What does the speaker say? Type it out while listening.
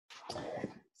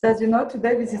So as you know,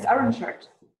 today this is Iron Shirt.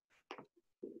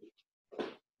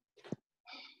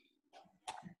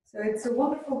 So it's a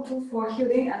wonderful tool for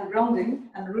healing and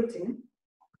grounding and rooting.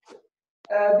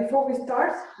 Before we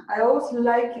start, I always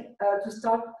like to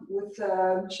start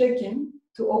with shaking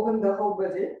to open the whole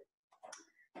body.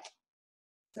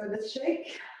 So let's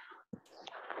shake.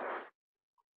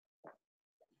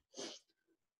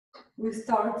 We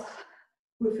start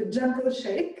with a gentle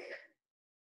shake.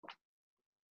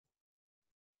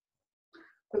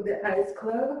 With the eyes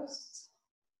closed.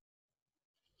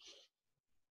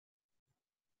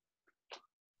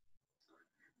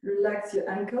 Relax your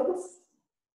ankles,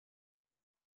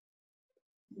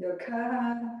 your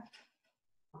calf,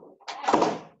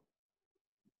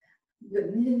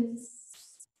 your knees.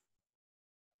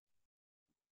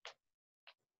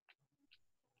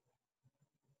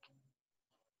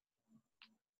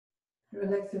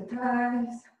 Relax your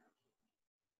thighs.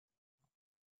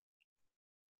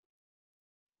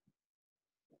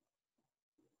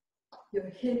 Your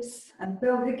hips and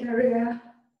pelvic area.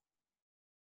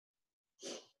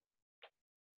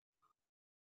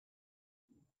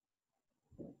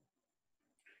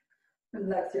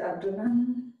 Relax your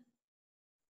abdomen.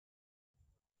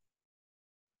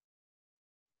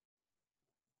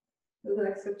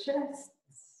 Relax your chest.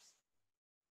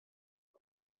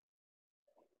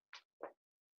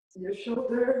 Your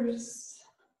shoulders.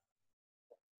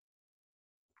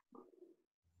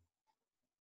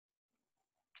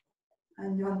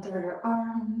 And your entire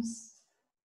arms.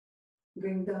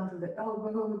 Going down to the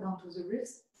elbow, down to the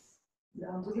wrists,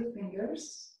 down to the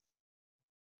fingers.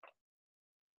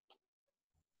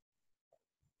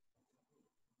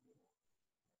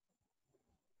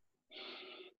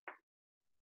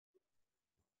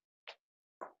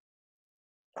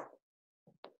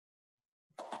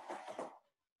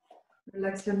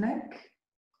 Relax your neck.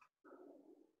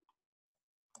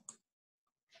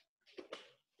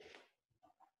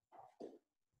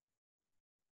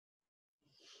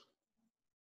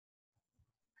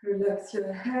 Relax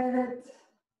your head,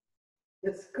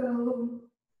 your skull,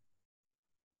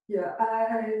 your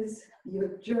eyes,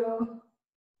 your jaw,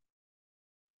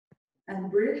 and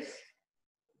breathe.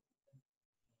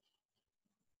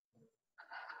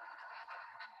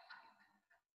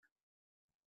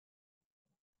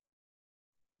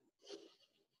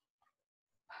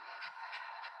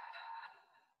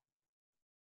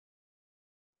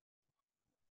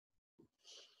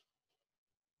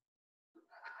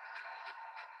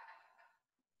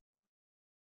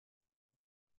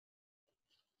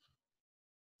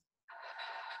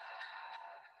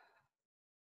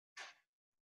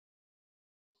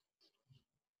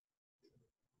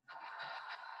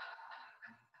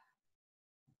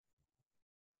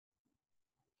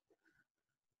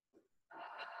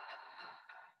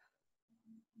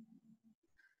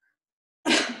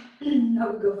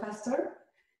 Now we go faster,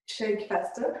 shake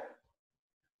faster.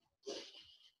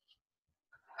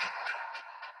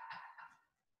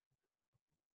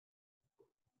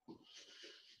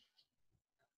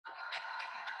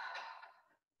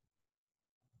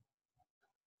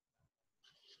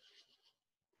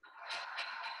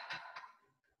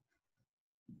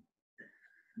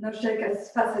 Now shake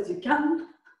as fast as you can.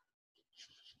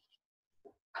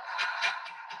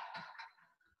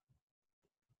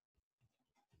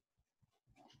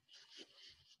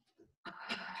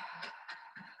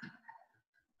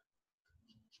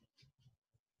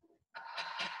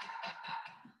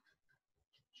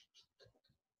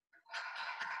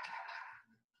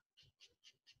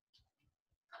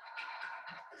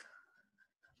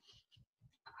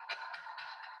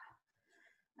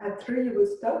 At 3, you will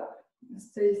stop.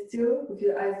 Stay still with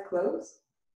your eyes closed.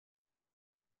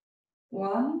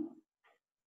 1,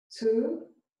 2,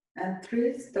 and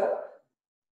 3, stop.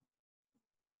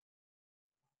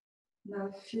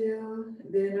 Now feel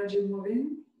the energy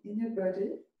moving in your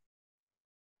body.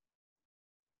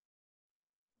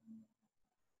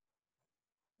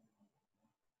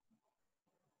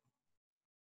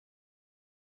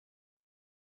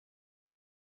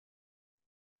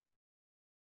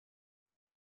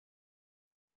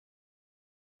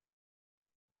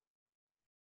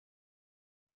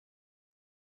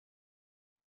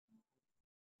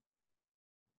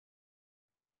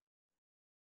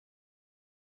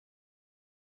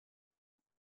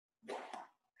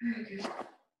 Okay.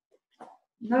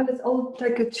 Now let's all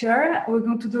take a chair. We're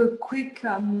going to do a quick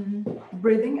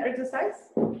breathing exercise.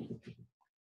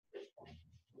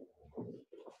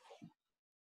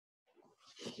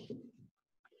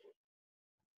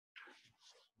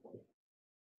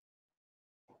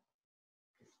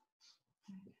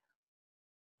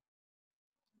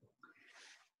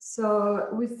 So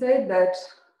we said that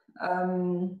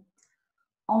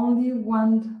only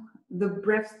when the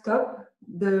breath stops,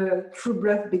 the true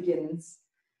breath begins.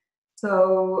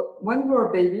 So when we're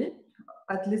a baby,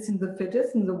 at least in the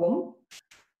fetus, in the womb,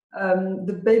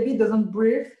 the baby doesn't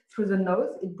breathe through the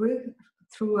nose, it breathes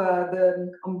through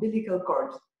the umbilical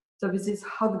cord. So this is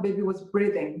how the baby was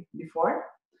breathing before.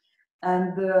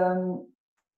 And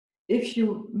if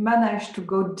you manage to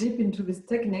go deep into these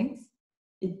techniques,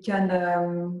 it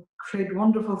can create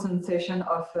wonderful sensation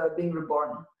of being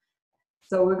reborn.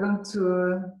 So we're not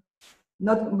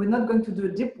going to do a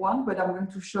deep one, but I'm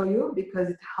going to show you because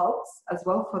it helps as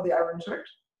well for the Iron Shirt.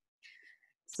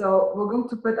 So we're going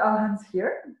to put our hands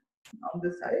here on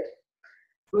the side.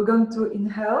 We're going to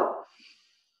inhale,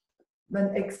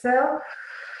 then exhale,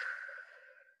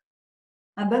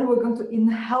 and then we're going to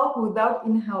inhale without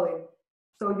inhaling.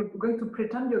 So you're going to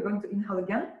pretend you're going to inhale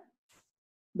again,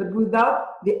 but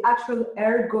without the actual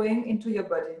air going into your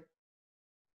body.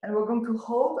 And we're going to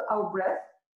hold our breath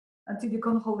until you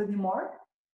can't hold anymore,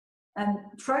 and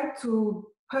try to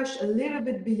push a little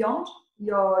bit beyond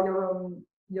your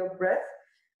breath.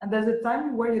 And there's a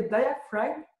time where your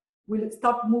diaphragm will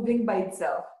stop moving by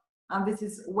itself. And this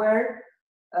is where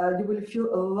you will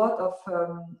feel a lot of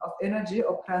energy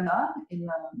or prana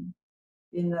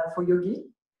for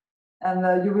yogi.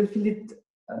 And you will feel it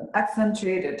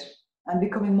accentuated and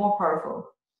becoming more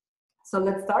powerful. So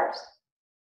let's start.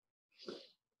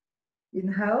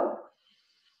 Inhale.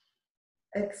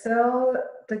 Exhale,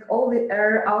 take all the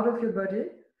air out of your body.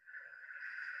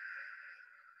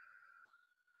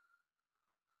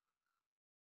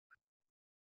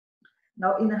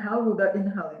 Now inhale without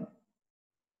inhaling.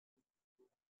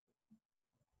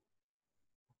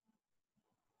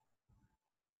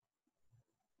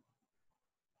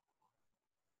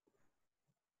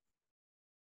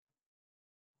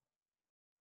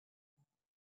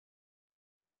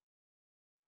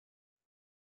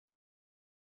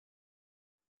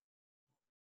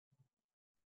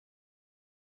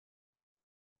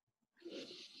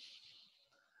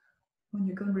 When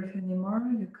you can't breathe anymore,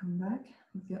 you come back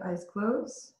with your eyes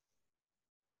closed.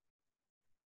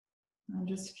 And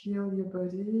just feel your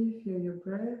body, feel your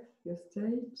breath, your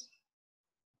state.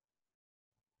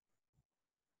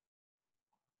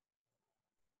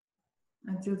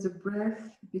 Until the breath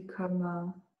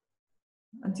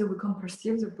until we can't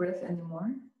perceive the breath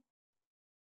anymore.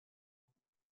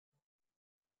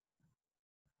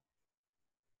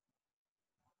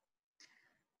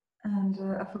 And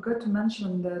I forgot to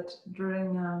mention that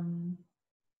during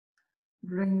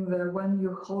when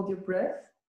you hold your breath,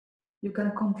 you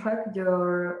can contract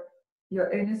your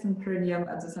anus and perineum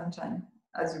at the same time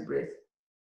as you breathe.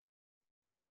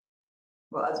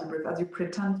 Well, as you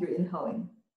pretend you're inhaling.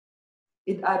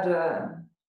 It adds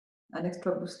an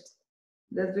extra boost.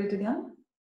 Let's do it again.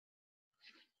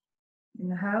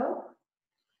 Inhale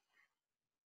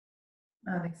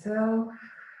and exhale.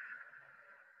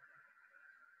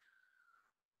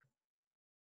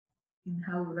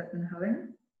 Inhale without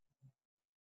inhaling.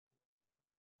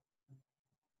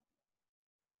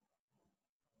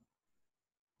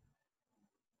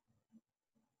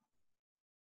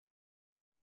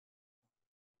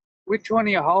 Which one are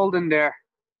you holding there?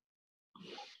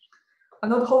 I'm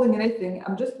not holding anything.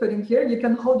 I'm just putting here. You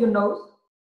can hold your nose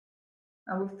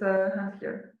and with the hand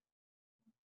here,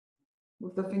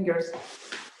 with the fingers.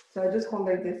 So I just hold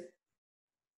like this.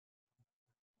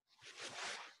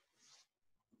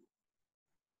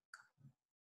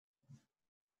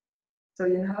 So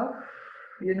you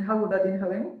inhale without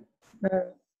inhaling.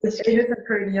 This anus and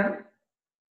perineum.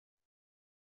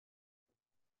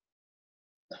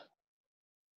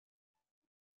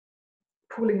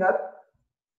 Pulling up.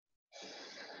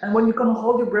 And when you can't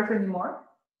hold your breath anymore,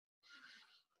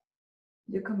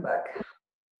 you come back.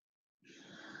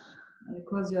 And you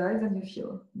close your eyes and you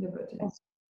feel your body.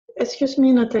 Excuse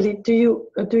me, Nathalie, do you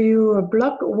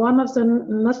block one of the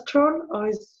nostril, or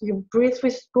is you breathe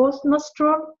with both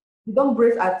nostril? You don't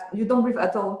breathe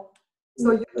at all.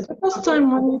 So the first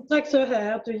time when you take the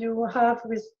air, do you have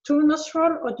with two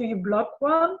nostril or do you block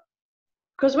one?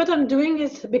 Because what I'm doing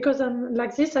is, because I'm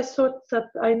like this, I thought that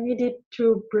I needed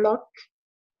to block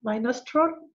my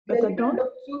nostril, but yeah, I don't.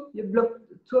 You block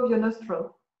two of your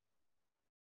nostrils.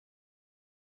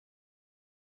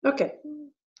 Okay.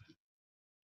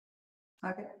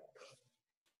 Okay.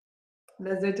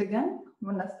 Let's do it again,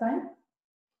 one last time.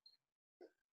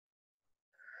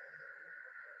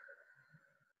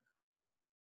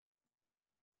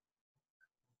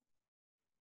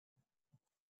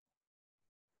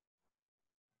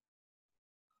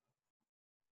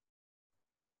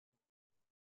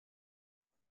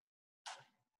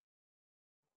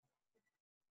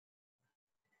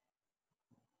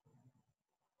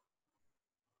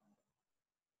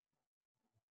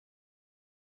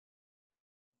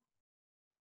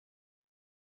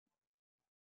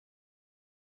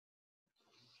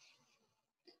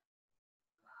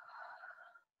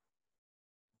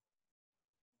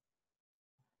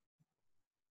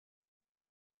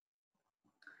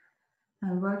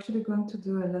 And we're actually going to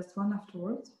do a last one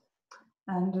afterwards.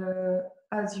 And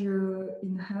as you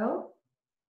inhale,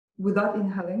 without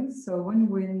inhaling, so when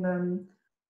we're in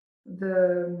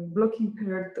the blocking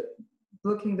period,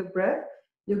 blocking the breath,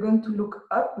 you're going to look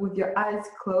up with your eyes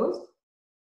closed.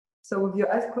 So with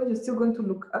your eyes closed, you're still going to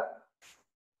look up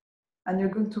and you're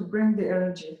going to bring the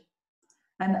energy.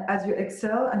 And as you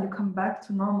exhale and you come back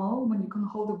to normal, when you can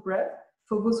hold the breath,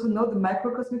 for those who know the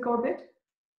microcosmic orbit,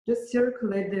 just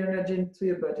circulate the energy into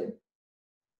your body.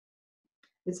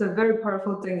 It's a very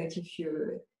powerful technique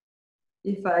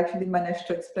if I actually manage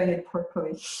to explain it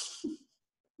properly.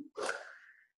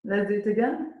 Let's do it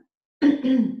again.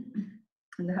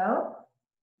 Inhale.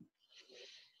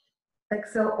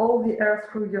 Exhale all the air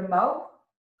through your mouth.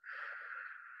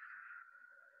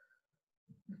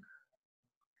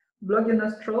 Block your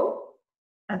nostril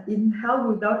and inhale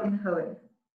without inhaling.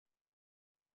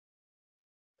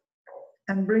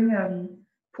 And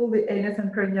pull the anus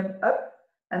and perineum up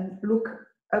and look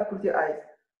up with your eyes.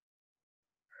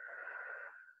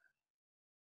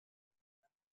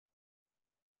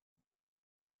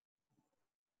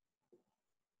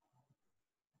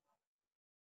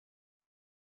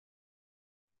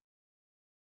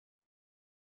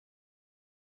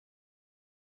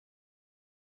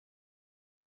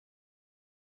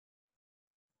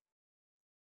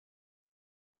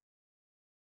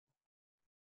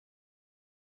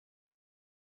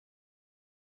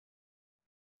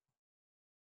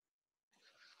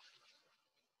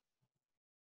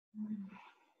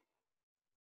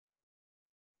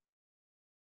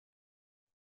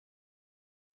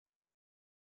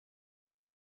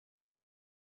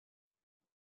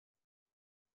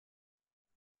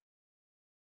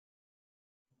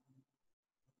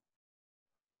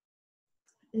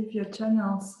 If your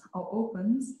channels are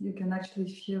open, you can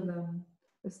actually feel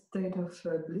a state of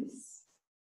bliss.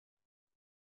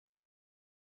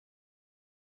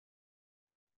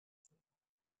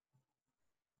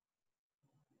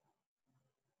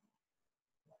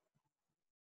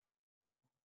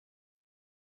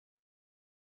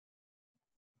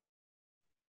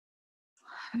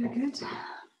 Very good.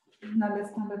 Now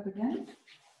let's stand up again.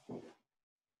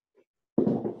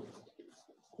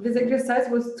 This exercise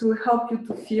was to help you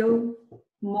to feel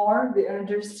more the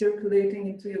energy circulating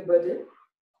into your body.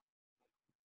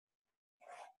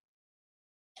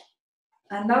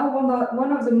 And now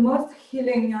one of the most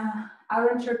healing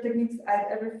Iron Shirt techniques I've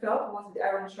ever felt was the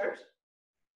Iron Shirt.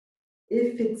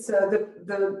 If it's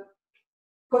the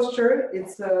posture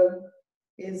is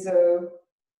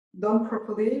done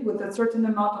properly with a certain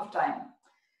amount of time.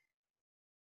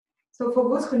 So for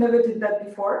those who never did that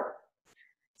before,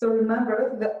 so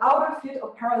remember the outer feet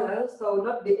are parallel, so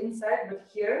not the inside, but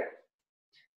here,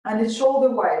 and it's shoulder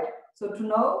wide. So to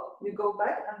know, you go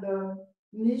back and the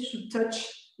knees should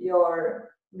touch the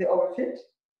overfeet.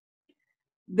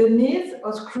 The knees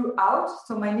are screw out,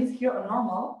 so my knees here are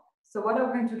normal. So what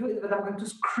I'm going to do is that I'm going to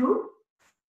screw.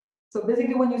 So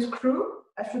basically when you screw,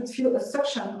 I should feel a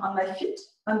suction on my feet,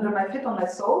 under my feet, on my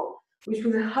sole, which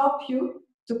will help you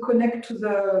to connect to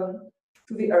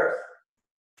the earth.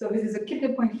 So this is a kidney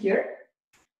point here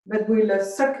that will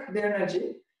suck the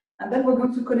energy. And then we're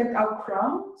going to connect our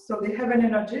crown, so they have an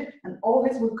energy, and all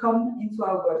this will come into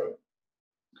our body.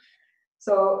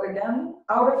 So again,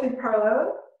 outer feet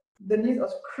parallel, the knees are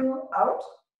screwed out.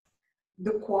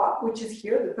 The quad, which is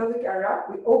here, the pelvic area,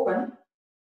 we open.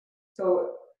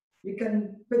 So you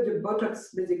can put your buttocks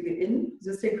basically in,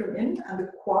 the sacrum in, and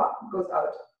the quad goes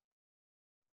out.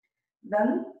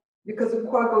 Then, because the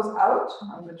quad goes out,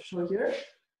 I'm going to show here,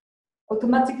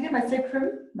 automatically my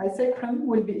sacrum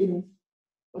will be in.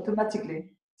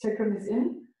 Automatically, sacrum is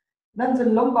in. Then the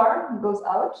lumbar goes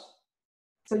out.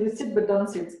 So you sit but don't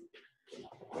sit.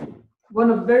 One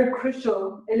of very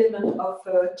crucial element of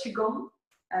Qi Gong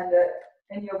and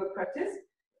any other practice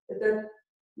is that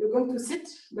you're going to sit,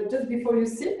 but just before you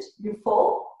sit, you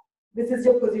fall. This is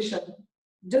your position.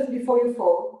 Just before you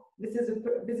fall, this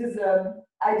is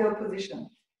ideal position.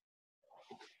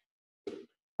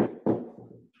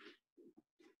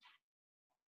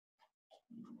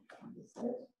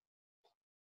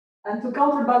 And to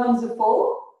counterbalance the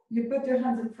fall, you put your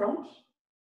hands in front.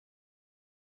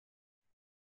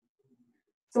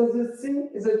 So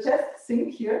the chest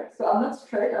sink here. So I'm not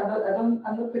straight. I'm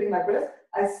not putting my breast.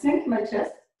 I sink my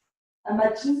chest, and my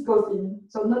chin goes in.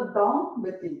 So not down,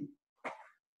 but in.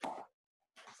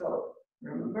 So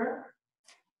remember.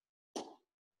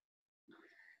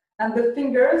 And the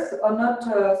fingers are not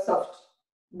soft.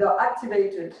 They're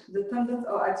activated. The tendons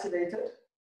are activated.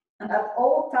 And at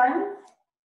all times,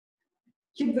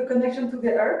 keep the connection to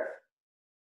the earth.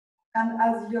 And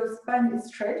as your spine is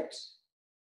straight,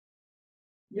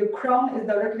 Your crown is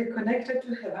directly connected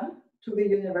to heaven, to the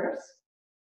universe,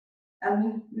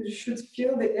 and you should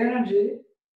feel the energy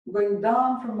going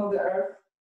down from the earth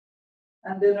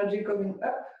and the energy coming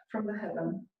up from the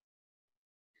heaven.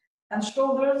 And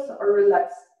shoulders are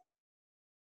relaxed.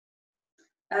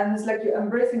 And it's like you're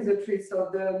embracing the tree,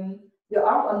 so your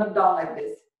arms are not down like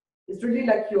this. It's really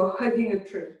like you're hugging a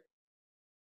tree.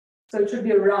 So it should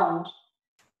be round.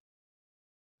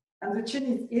 And the chin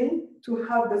is in to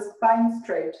have the spine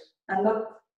straight and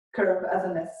not curve as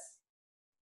an S.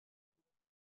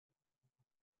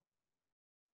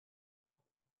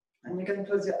 And you can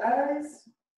close your eyes.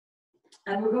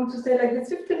 And we're going to stay like this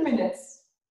 15 minutes.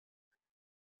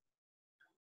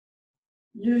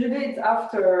 Usually it's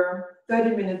after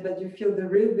 30 minutes that you feel the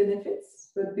real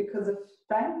benefits, but because of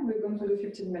time, we're going to do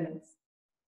 15 minutes.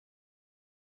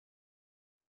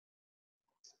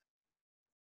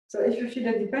 So if you feel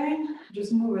any pain,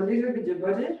 just move a little bit your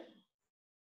body,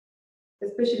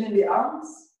 especially in the arms.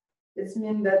 It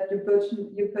means that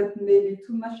you put maybe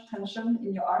too much tension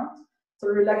in your arms. So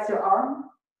relax your arm,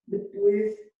 but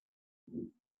with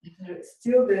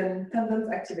still the tendons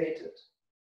activated.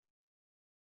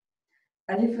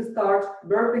 And if you start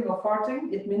burping or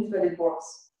farting, it means that it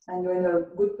works and you're in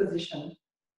a good position.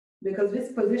 Because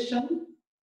this position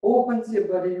opens your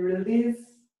body, release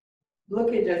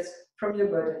blockages from your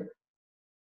body.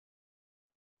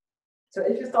 So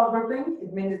if you start burping,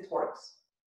 it means it works.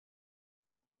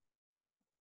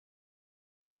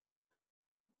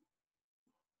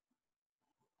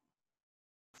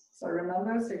 So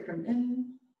remember, sacrum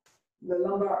in, the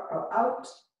lumbar are out,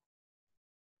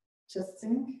 chest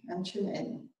sink and chin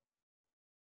in.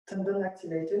 Tendon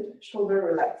activated, shoulder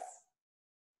relaxed.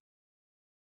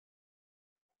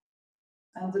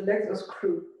 And the legs are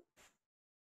screwed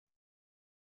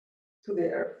to the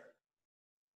earth.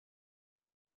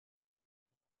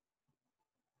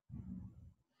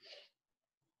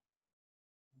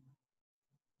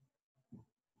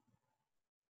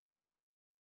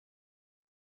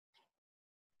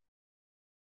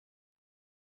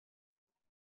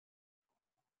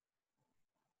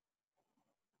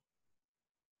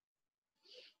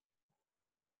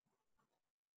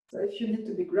 So if you need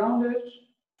to be grounded,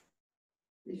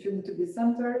 if you need to be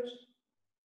centered,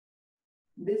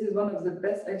 this is one of the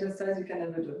best exercises you can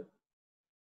ever do.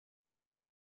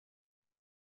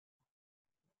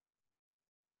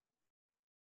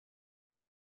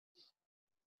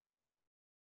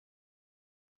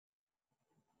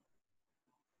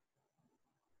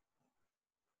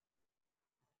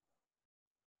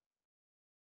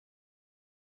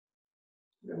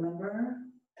 Remember,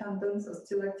 tendons are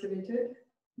still activated,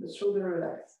 the shoulder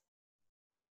relaxed.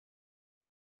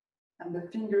 And the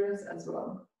fingers as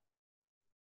well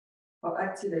are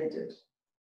activated.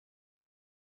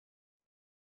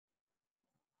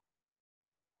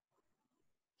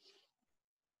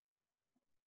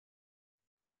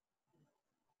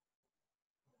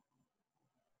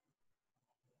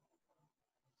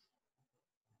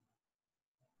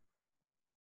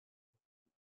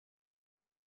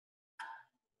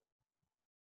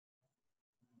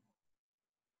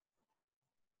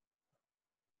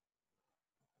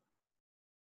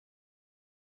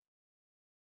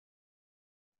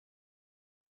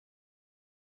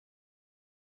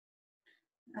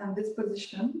 And this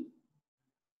position,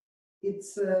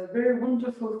 it's a very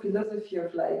wonderful philosophy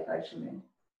of life, actually,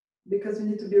 because you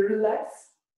need to be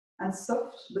relaxed and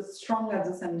soft, but strong at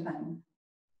the same time.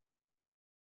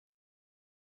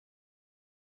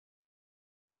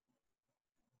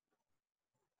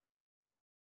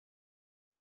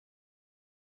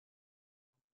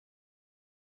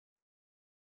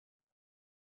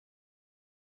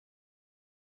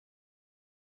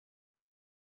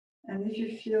 And if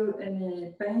you feel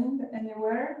any pain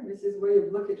anywhere, this is where your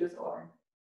blockages are.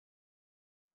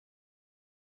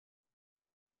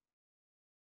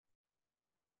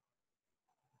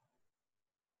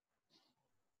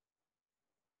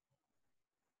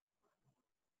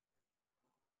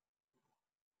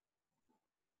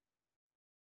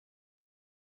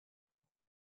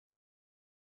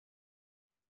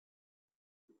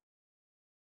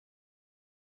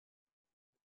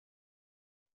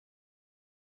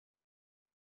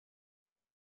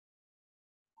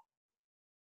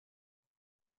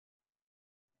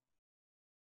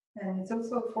 And it's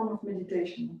also a form of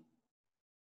meditation.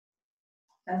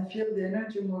 And feel the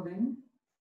energy moving,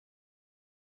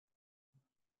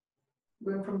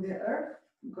 going from the earth,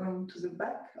 going to the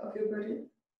back of your body,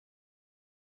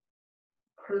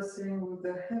 crossing with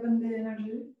the heavenly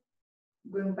energy,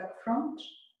 going back front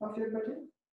of your body.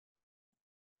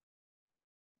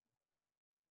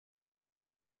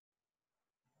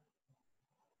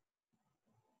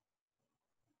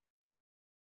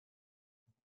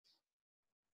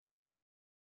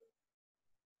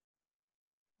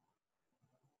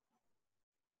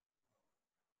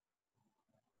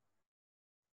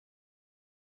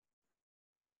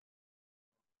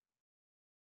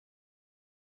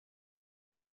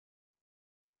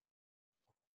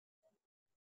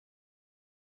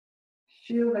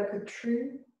 Feel like a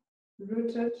tree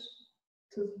rooted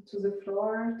to the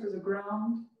floor, to the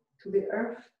ground, to the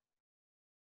earth.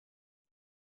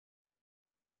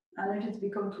 And if it's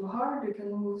become too hard, you can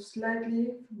move slightly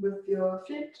with your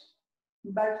feet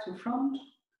back to front,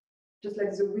 just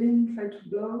like the wind try to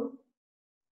blow.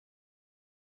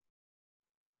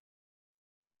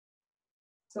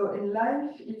 So in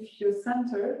life, if you're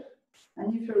centered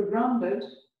and if you're grounded,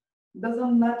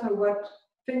 doesn't matter what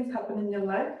things happen in your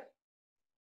life,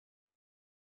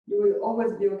 you will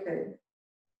always be okay.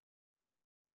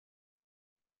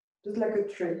 Just like a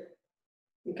tree.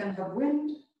 You can have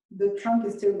wind, the trunk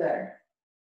is still there.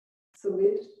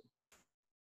 Solid.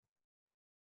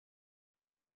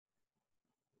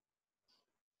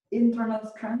 Internal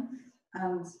strength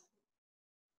and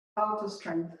outer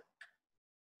strength.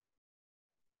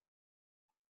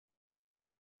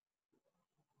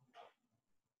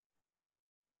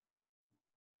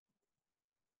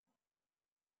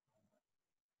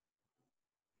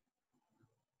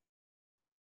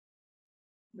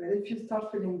 But if you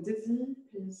start feeling dizzy,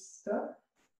 please stop.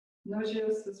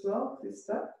 Nauseous as well, please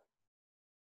stop.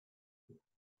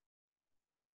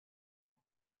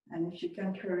 And if you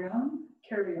can carry on,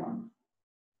 carry on.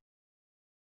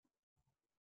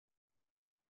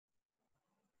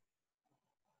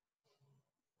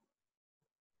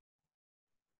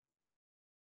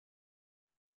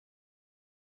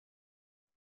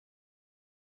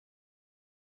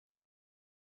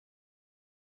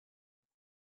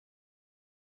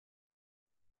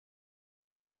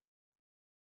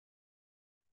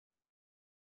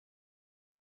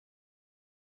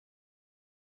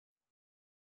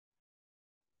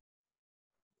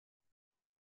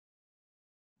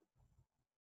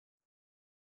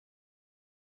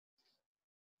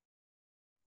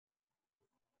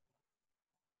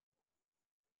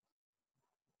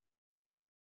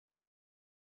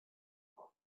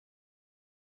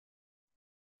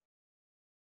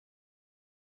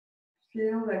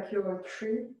 Feel like you're a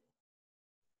tree.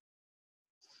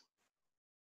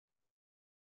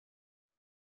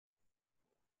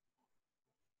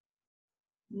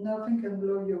 Nothing can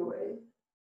blow you away.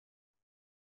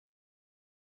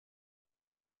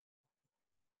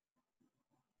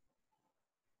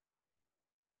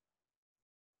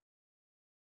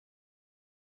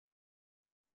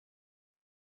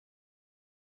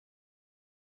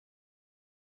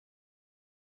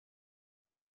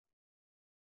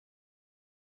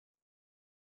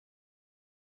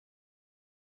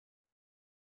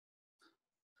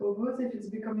 For both, if it's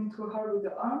becoming too hard with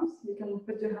the arms, you can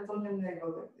put your hands on your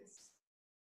navel like this.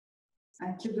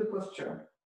 And keep the posture.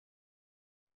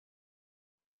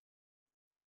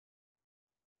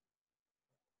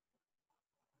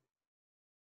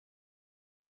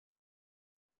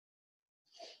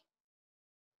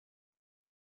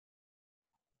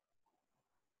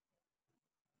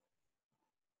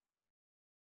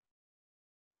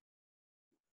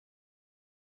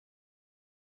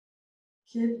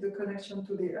 Keep the connection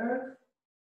to the earth.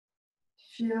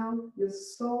 Feel your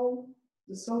soul,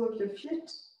 the sole of your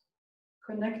feet,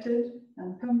 connected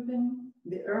and pumping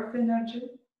the earth energy.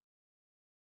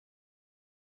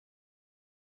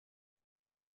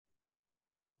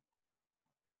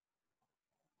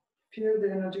 Feel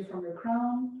the energy from your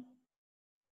crown.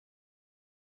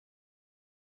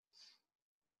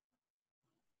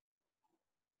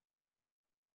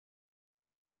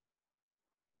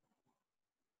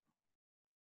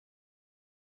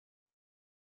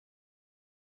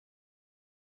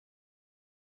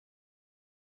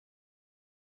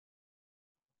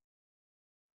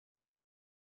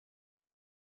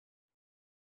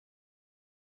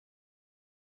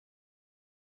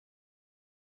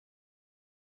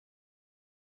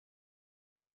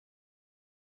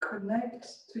 Connect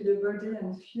to your body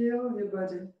and feel your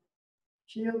body.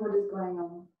 Feel what is going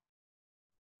on.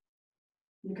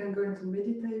 You can go into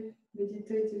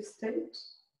meditative state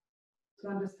to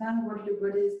understand what your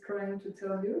body is trying to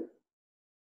tell you.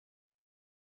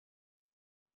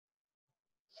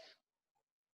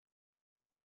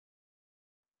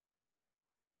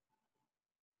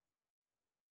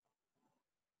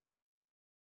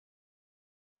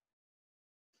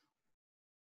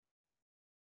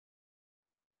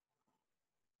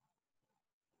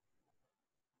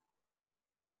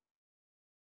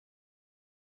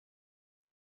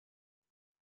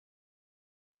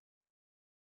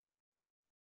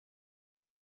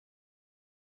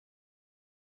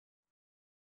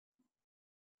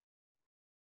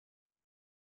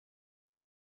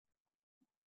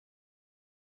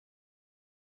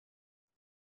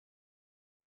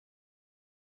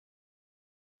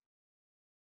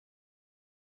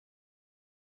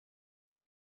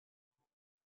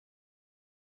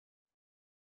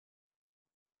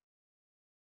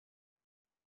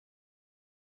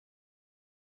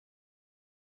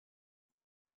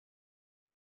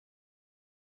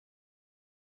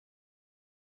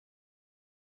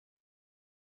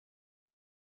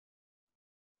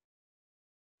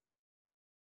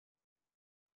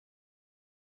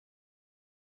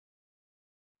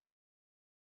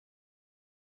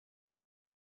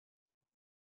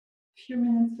 Few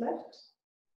minutes left.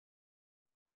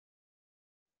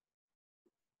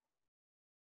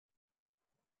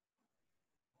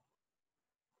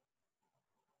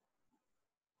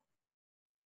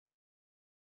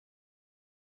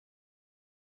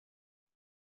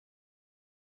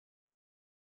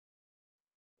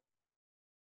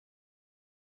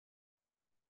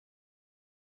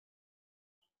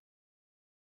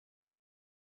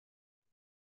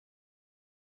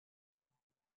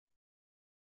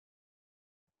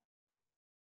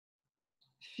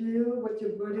 Feel what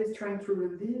your body is trying to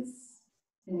release,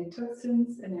 any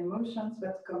toxins, any emotions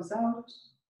that comes out.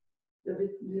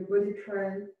 Your body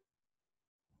try to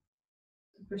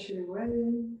push it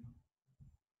away.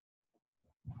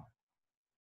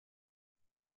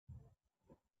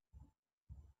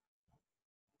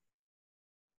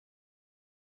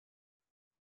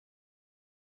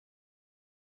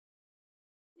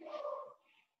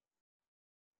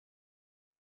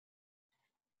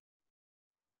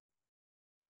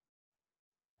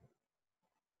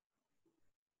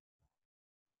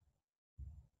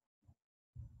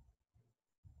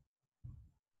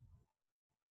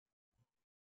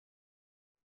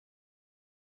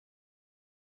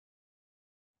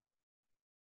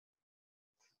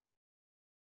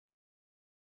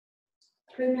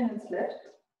 Three minutes left.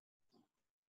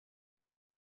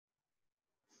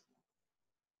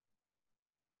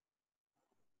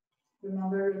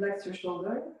 Remember, relax your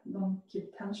shoulder, don't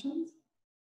keep tensions.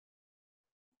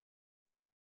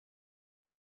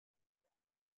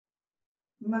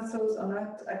 Muscles are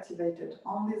not activated,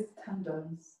 only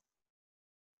tendons.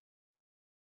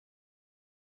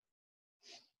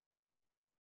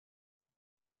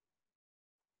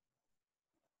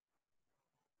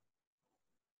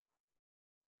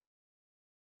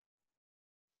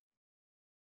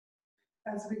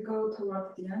 As we go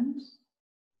towards the end,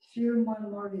 feel more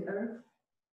and more the earth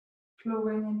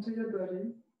flowing into your body,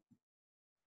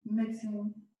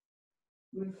 mixing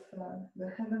with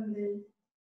the heavenly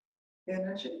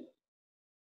energy.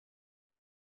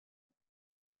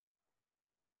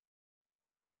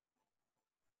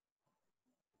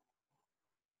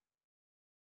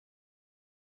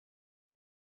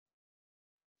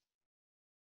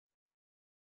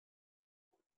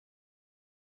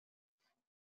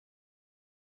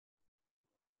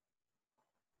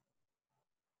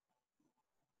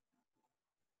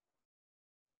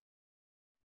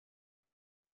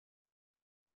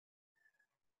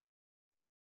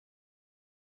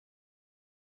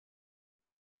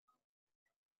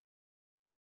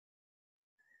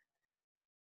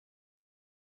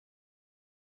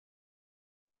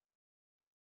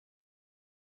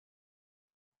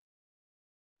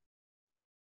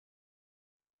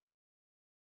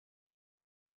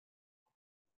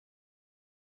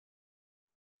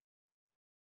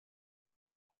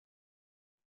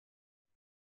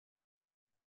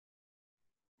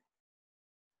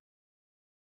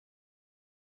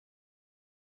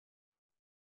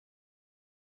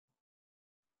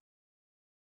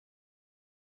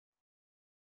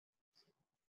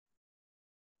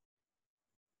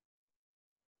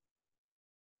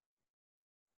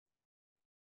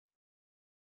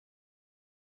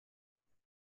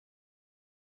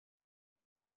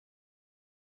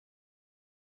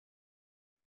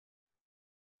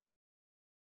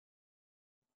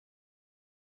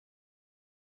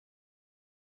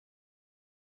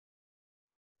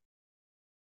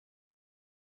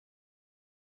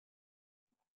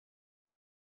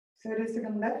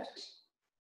 Second left.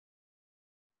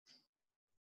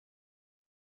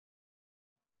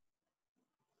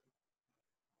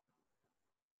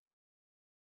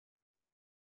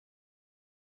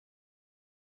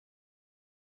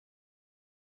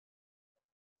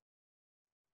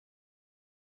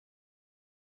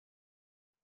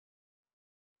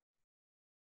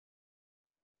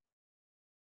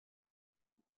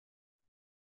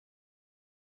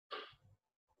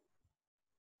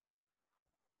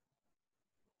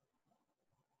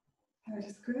 That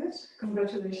is good.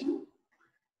 Congratulations.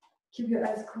 Keep your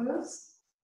eyes closed.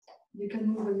 You can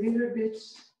move a little bit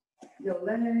your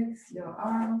legs, your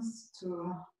arms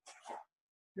to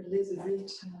release a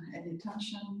bit any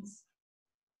tensions.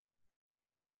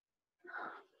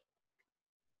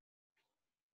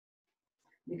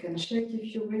 You can shake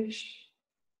if you wish.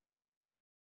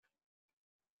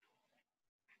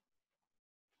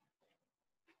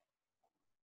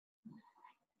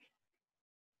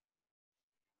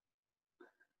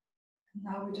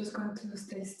 Now we're just going to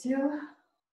stay still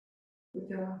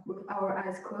with our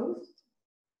eyes closed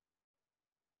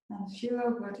and feel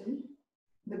our body,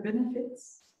 the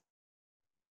benefits.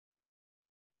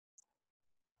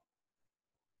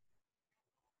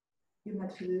 You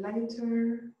might feel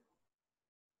lighter,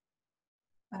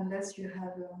 unless you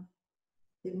have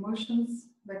emotions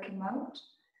that come out.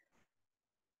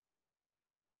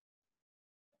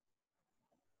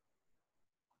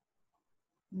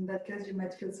 In that case, you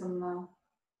might feel some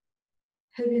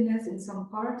heaviness in some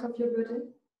part of your body.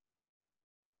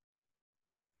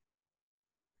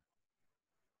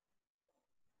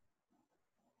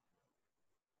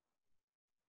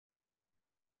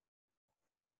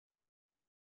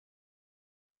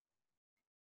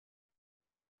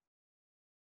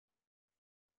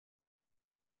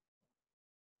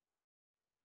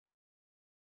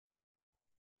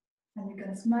 And you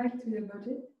can smile to your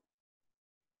body.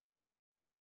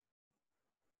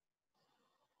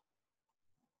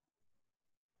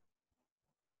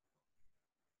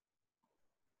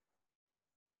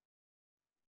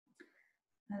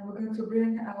 And we're going to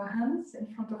bring our hands in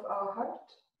front of our heart,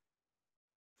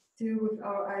 still with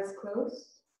our eyes closed.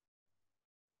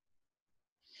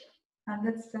 And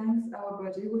let's thank our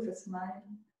body with a smile,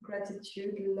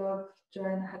 gratitude, love, joy,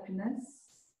 and happiness.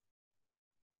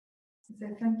 Say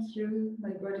thank you, my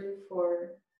body,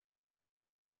 for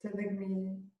telling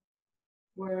me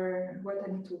what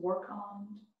I need to work on,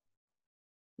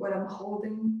 what I'm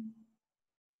holding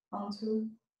onto,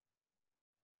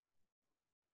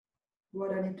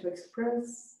 what I need to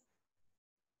express.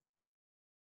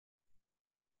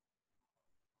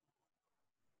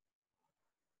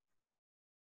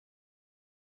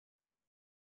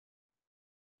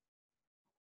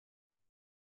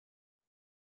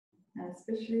 And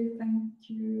especially thank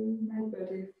you, my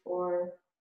body, for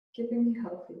keeping me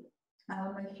healthy and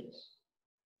on my feet.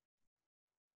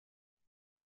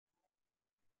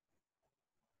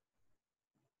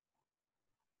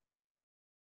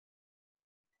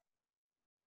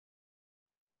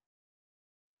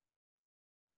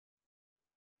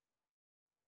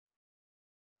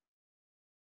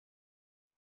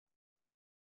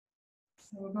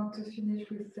 So we're going to finish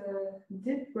with a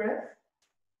deep breath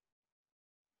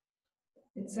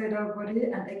inside our body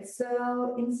and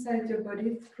exhale inside your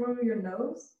body through your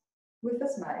nose with a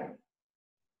smile.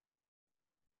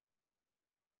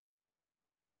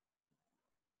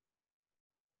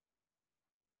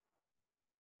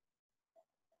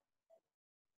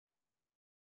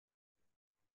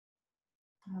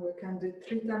 We can do it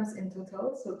 3 times in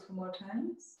total, so 2 more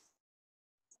times.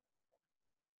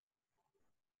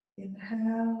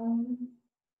 Inhale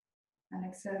and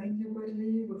exhale in your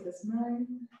body with a smile.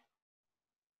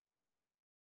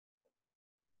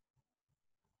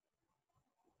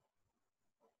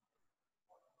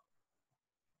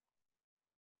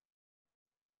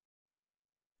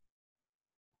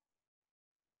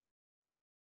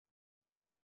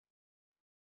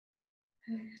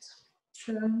 Right.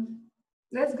 So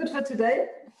that's good for today.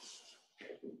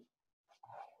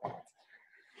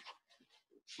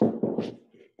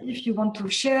 If you want to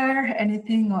share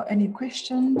anything or any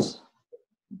questions,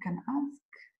 you can ask.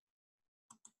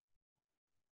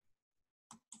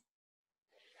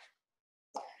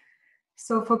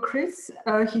 So for Chris,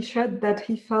 he shared that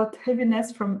he felt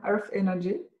heaviness from earth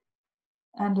energy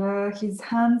and his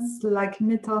hands like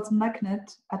metal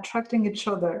magnet attracting each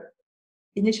other.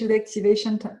 Initial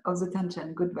activation of the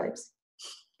tension, good vibes.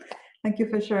 Thank you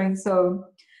for sharing. So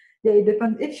yeah, it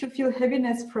depends. If you feel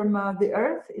heaviness from the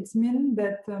earth, it means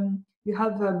that you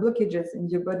have blockages in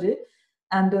your body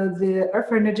and the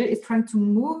earth energy is trying to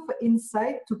move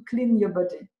inside to clean your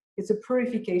body. It's a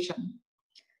purification.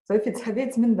 So if it's heavy,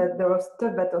 it means that there are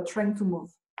stuff that are trying to move.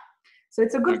 So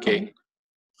it's a good thing.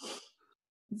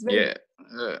 Yeah,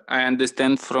 I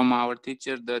understand from our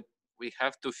teacher that we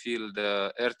have to feel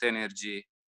the earth energy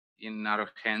in our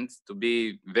hands to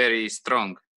be very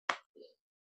strong.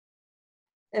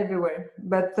 Everywhere,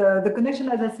 but the connection,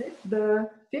 as I said,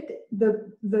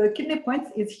 the kidney point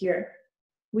is here,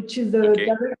 which is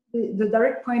the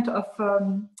direct point of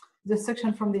the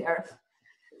suction from the earth.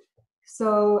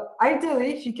 So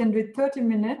ideally, if you can do it 30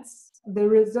 minutes, the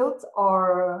results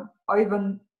are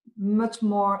even much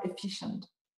more efficient.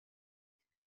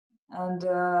 And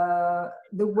the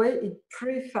way it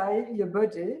purifies your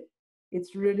body,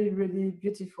 it's really, really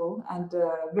beautiful and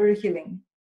very healing.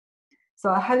 So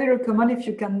I highly recommend if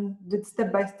you can do it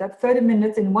step by step, 30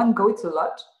 minutes in one go, it's a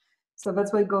lot. So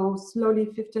that's why go slowly,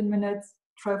 15 minutes,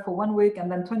 try for 1 week,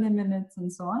 and then 20 minutes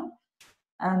and so on.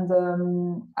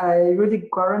 And I really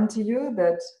guarantee you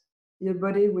that your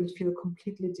body will feel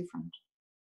completely different.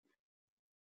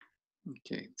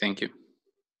 Okay, thank you.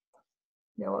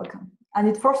 You're welcome. And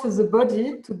it forces the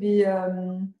body to be,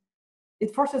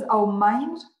 it forces our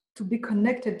mind to be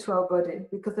connected to our body,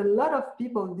 because a lot of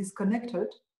people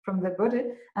disconnected from the body,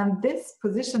 and this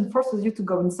position forces you to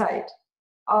go inside.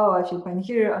 Oh, I feel pain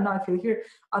here. Oh, no, I feel here.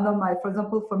 Oh, no, for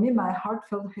example, for me, my heart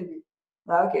felt heavy.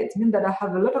 Okay, it means that I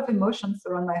have a lot of emotions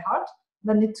around my heart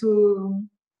that need to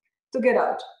get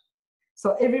out.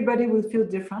 So everybody will feel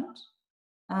different,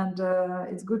 and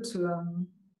it's good to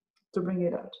bring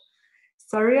it out.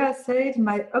 Saria said,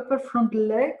 my upper front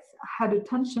legs had a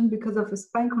tension because of a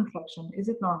spine contraction. Is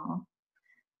it normal?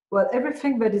 Well,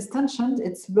 everything that is tensioned,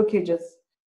 it's blockages.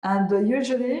 And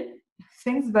usually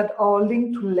things that are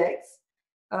linked to legs,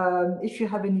 if you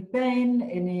have any pain,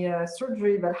 any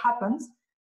surgery that happens,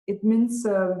 it means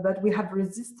that we have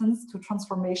resistance to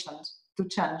transformation, to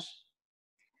change.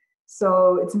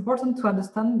 So it's important to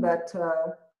understand that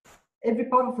every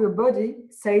part of your body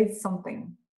says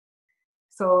something.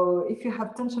 So if you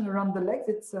have tension around the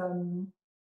legs,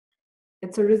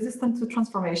 it's a resistance to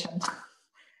transformation.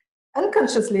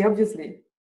 Unconsciously, obviously.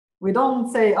 We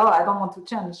don't say, oh, I don't want to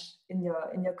change in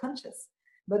your conscious.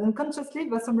 But unconsciously,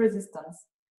 there's some resistance.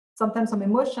 Sometimes some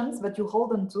emotions that you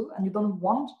hold on to and you don't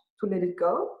want to let it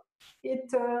go.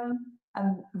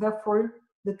 And therefore,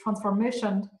 the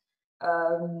transformation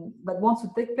that wants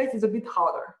to take place is a bit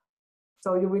harder.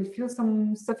 So you will feel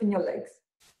some stuff in your legs.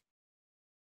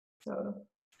 So.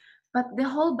 But the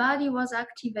whole body was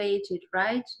activated,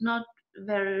 right? Not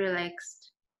very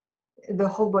relaxed. The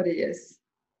whole body, yes.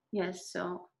 Yes,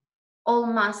 so all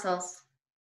muscles.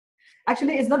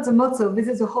 Actually, it's not the muscle. This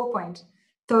is the whole point.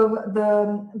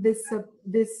 So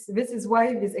this is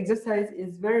why this exercise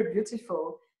is very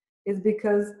beautiful. Is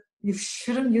because you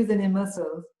shouldn't use any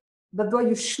muscles. That's why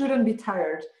you shouldn't be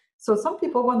tired. So some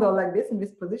people, when they're like this in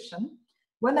this position,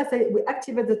 when I say we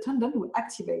activate the tendon, we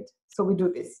activate. So we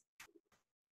do this.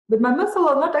 But my muscles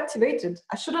are not activated.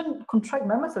 I shouldn't contract,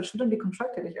 my muscles shouldn't be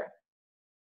contracted here.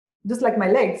 Just like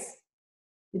my legs,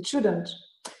 it shouldn't.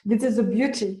 This is the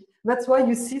beauty. That's why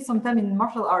you see sometimes in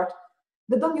martial art,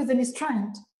 they don't use any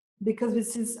strength, because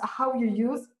this is how you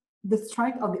use the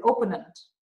strength of the opponent.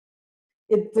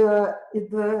 It's the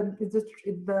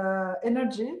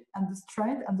energy and the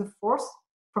strength and the force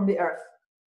from the earth.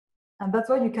 And that's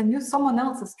why you can use someone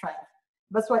else's strength.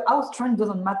 That's why our strength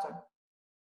doesn't matter.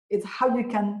 It's how you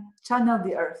can channel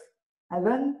the earth. And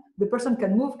then the person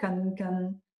can move,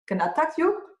 can attack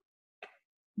you.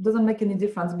 Doesn't make any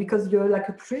difference, because you're like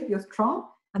a tree, you're strong,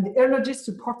 and the energy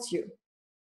supports you.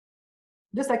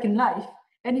 Just like in life,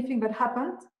 anything that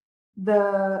happens,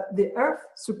 the earth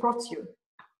supports you.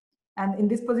 And in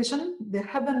this position, the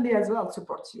heavenly as well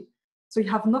supports you. So you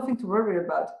have nothing to worry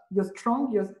about. You're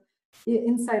strong, you're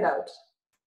inside out.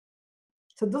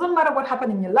 So it doesn't matter what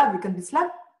happened in your life, you can be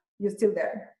slapped, you're still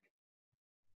there.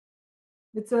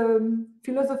 It's a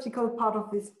philosophical part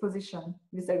of this position,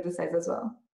 this exercise as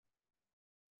well.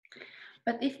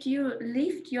 But if you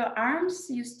lift your arms,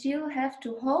 you still have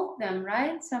to hold them,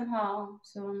 right? Somehow.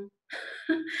 So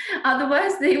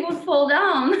otherwise they will fall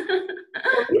down.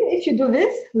 So if you do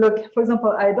this, look, for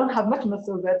example, I don't have much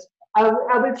muscle, but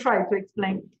I will try to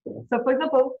explain. So for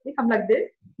example, if I'm like this,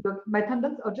 look, my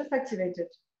tendons are just activated.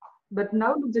 But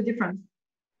now look the difference.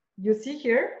 You see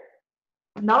here,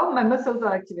 now my muscles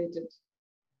are activated.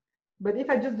 But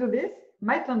if I just do this,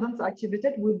 my tendons are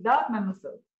activated without my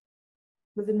muscles.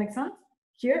 Does it make sense?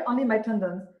 Here, only my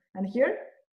tendons. And here,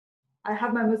 I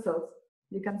have my muscles.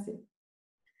 You can see.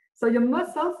 So your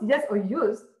muscles, yes, are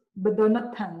used, but they're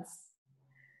not tense.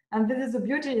 And this is the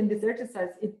beauty in this exercise.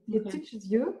 It teaches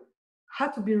you how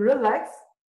to be relaxed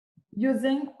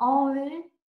using only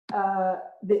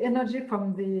the energy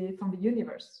from the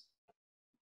universe,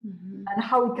 and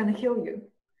how it can heal you.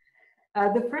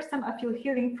 The first time I feel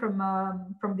healing from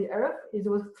the earth, it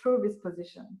was through this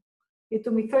position. It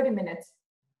took me 30 minutes.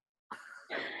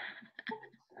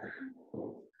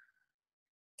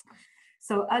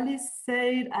 So Alice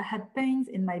said, I had pains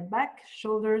in my back,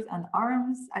 shoulders, and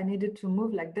arms. I needed to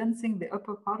move like dancing the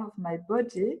upper part of my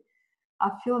body. I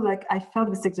feel like I felt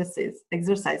this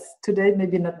exercise today,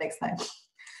 maybe not next time.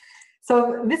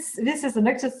 So this is an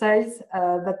exercise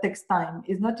that takes time.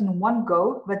 It's not in one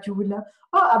go, but you will,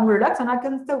 oh, I'm relaxed and I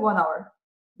can stay 1 hour.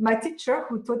 My teacher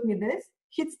who taught me this,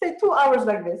 he'd stay 2 hours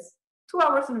like this, 2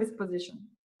 hours in this position.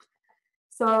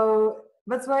 So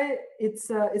that's why it's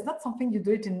not something you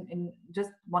do it in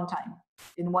just one time,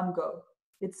 in one go.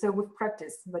 It's with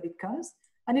practice that it comes,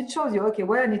 and it shows you, okay,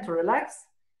 where I need to relax.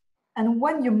 And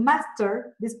when you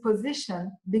master this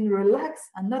position, being relaxed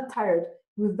and not tired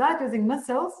without using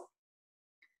muscles,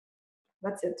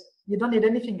 that's it. You don't need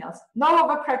anything else. No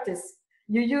over practice.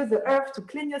 You use the earth to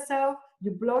clean yourself,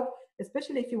 you block,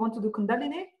 especially if you want to do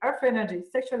Kundalini, earth energy,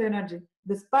 sexual energy.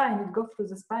 The spine, it goes through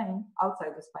the spine,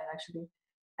 outside the spine actually.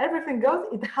 Everything goes,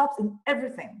 it helps in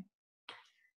everything.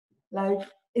 Like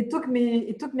it took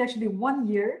me actually 1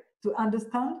 year to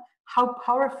understand how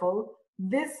powerful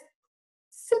this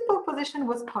simple position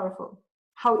was powerful,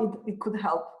 how it could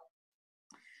help.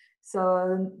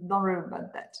 So don't worry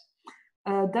about that.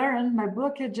 Darren, my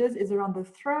blockages is around the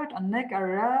throat and neck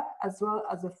area, as well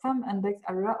as the thumb index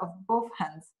area of both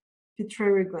hands.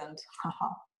 Pituitary gland.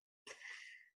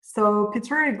 So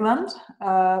pituitary gland,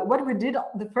 what we did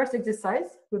the first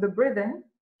exercise with the breathing,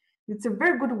 it's a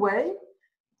very good way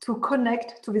to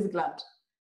connect to this gland.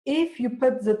 If you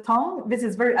put the tongue, this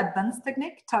is very advanced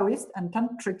technique, Taoist and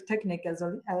Tantric technique as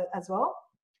well.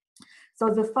 So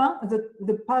the thumb,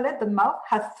 the palate, the mouth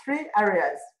has 3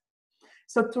 areas.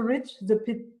 So to reach the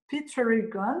pituitary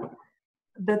gland,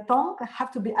 the tongue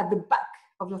have to be at the back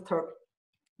of the throat,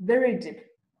 very deep.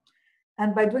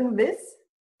 And by doing this,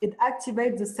 it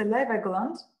activates the saliva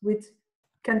gland, which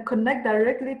can connect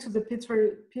directly to the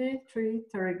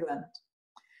pituitary gland.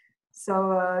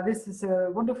 So this is a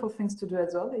wonderful thing to do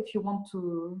as well if you want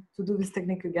to do this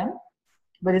technique again,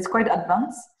 but it's quite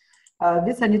advanced.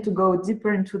 This I need to go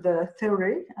deeper into the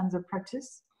theory and the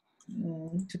practice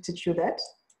to teach you that.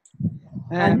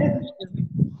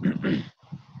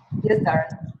 Yes, Darren.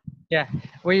 Yeah,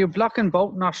 were you blocking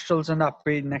both nostrils in that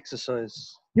breathing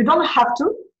exercise? You don't have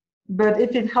to, but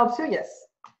if it helps you, yes.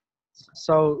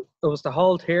 So it was to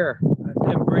hold here and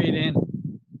then breathe in.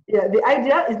 Yeah, the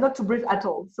idea is not to breathe at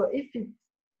all. So if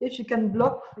you can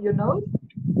block your nose,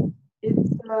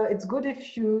 it's good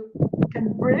if you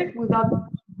can breathe without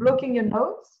blocking your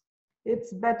nose.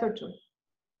 It's better too.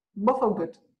 Both are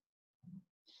good.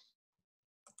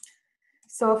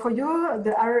 So for you,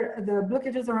 the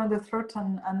blockages around the throat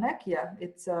and neck, yeah,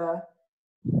 it's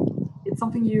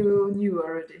something you knew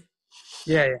already.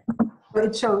 Yeah. So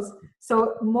it shows.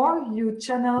 So more you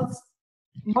channel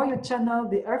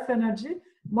the earth energy,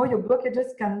 more your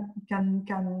blockages can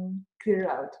clear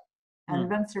out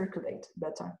and then circulate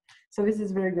better. So this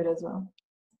is very good as well.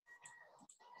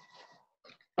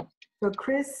 So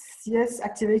Chris, yes,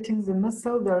 activating the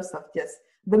muscle, they're soft. Yes,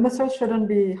 the muscle shouldn't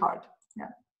be hard. Yeah.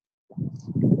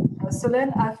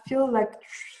 Solène, I feel like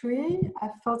I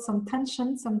felt some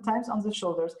tension sometimes on the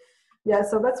shoulders. Yeah,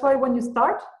 so that's why when you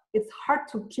start, it's hard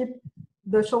to keep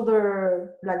the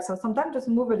shoulder like so. Sometimes just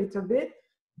move a little bit.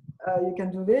 You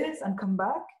can do this and come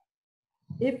back.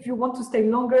 If you want to stay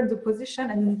longer in the position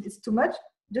and it's too much,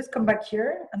 just come back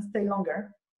here and stay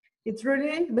longer. It's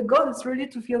really, the goal is really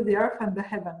to feel the earth and the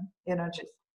heaven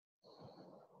energies.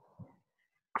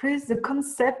 Chris, the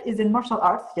concept is in martial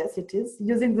arts. Yes, it is.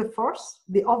 Using the force,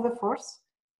 the other force.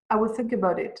 I will think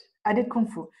about it. I did Kung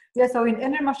Fu. Yeah, so in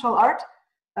any martial art,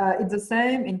 it's the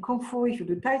same. In Kung Fu, if you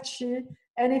do Tai Chi,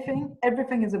 anything,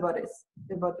 everything is about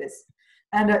this.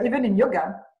 And even in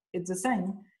yoga, it's the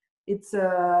same. It's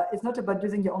not about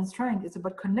using your own strength. It's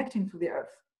about connecting to the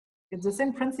earth. It's the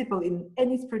same principle in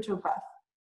any spiritual path,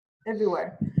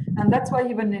 everywhere. And that's why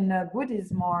even in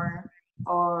Buddhism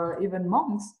or even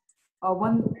monks,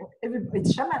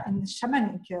 it's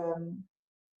shamanic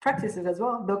practices as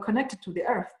well. They're connected to the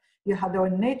earth. You have their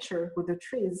nature with the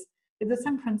trees. It's the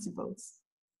same principles.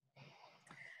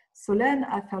 Solène,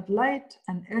 I felt light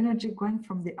and energy going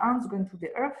from the arms, going to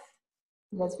the earth.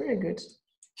 That's very good.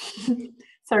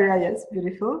 Sorry, yes,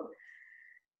 beautiful.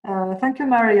 Thank you,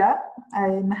 Maria.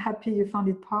 I'm happy you found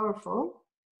it powerful.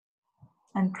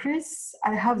 And Chris,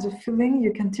 I have the feeling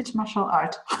you can teach martial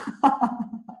art.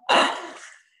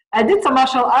 I did some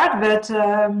martial art, but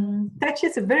Tai Chi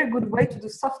is a very good way to do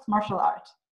soft martial art.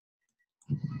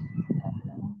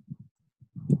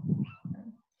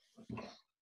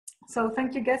 So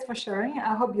thank you guys for sharing.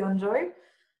 I hope you enjoy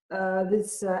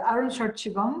this Iron Shirt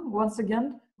Qi Gong. Once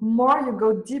again, more you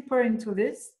go deeper into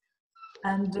this,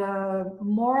 and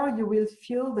more you will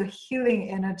feel the healing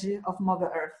energy of Mother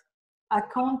Earth. I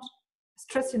can't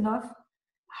stress enough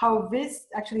how this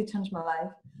actually changed my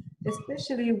life,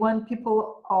 especially when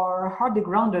people are hardly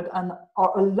grounded and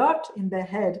are a lot in their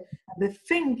head and they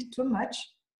think too much.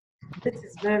 This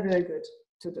is very, very good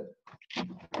to do.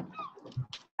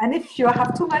 And if you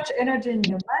have too much energy in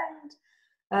your mind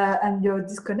and you're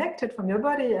disconnected from your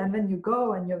body, and then you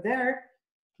go and you're there,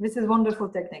 this is wonderful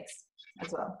techniques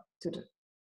as well to do.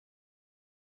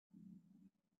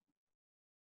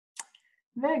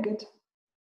 Very good.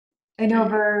 Any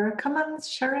other comments,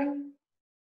 sharing?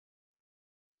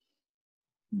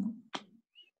 No.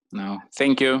 No,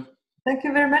 thank you. Thank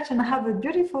you very much and have a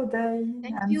beautiful day.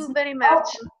 Thank you very much.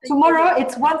 Tomorrow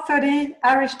it's 1:30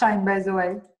 Irish time, by the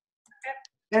way.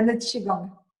 And it's Qi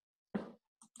Gong.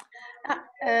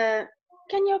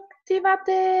 Can you activate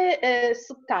the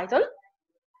subtitle?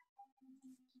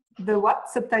 The what?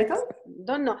 Subtitle?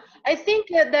 Don't know. I think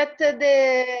that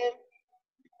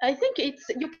I think it's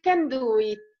you can do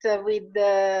it with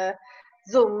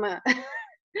Zoom.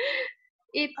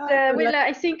 It will.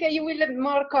 I think you will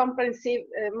more comprehensive,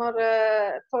 more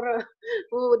for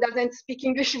who doesn't speak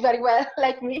English very well,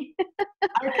 like me.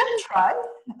 I can try.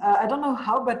 I don't know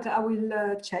how, but I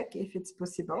will check if it's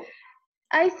possible.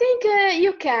 I think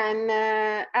you can.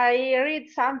 I read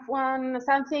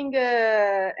something,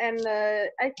 and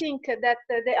I think that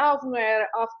the owner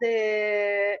of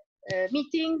the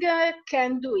meeting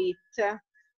can do it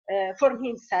for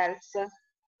himself.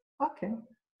 Okay,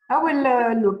 I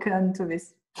will look into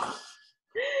this.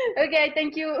 Okay,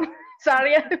 thank you.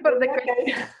 Sorry for the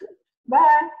question.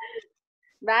 Bye.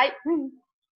 Bye.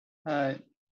 Bye.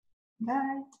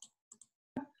 Bye.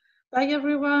 Bye,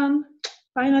 everyone.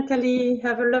 Bye, Nathalie.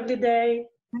 Have a lovely day.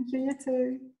 Thank you, you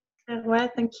too. Well,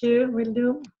 thank you. Will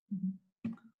do.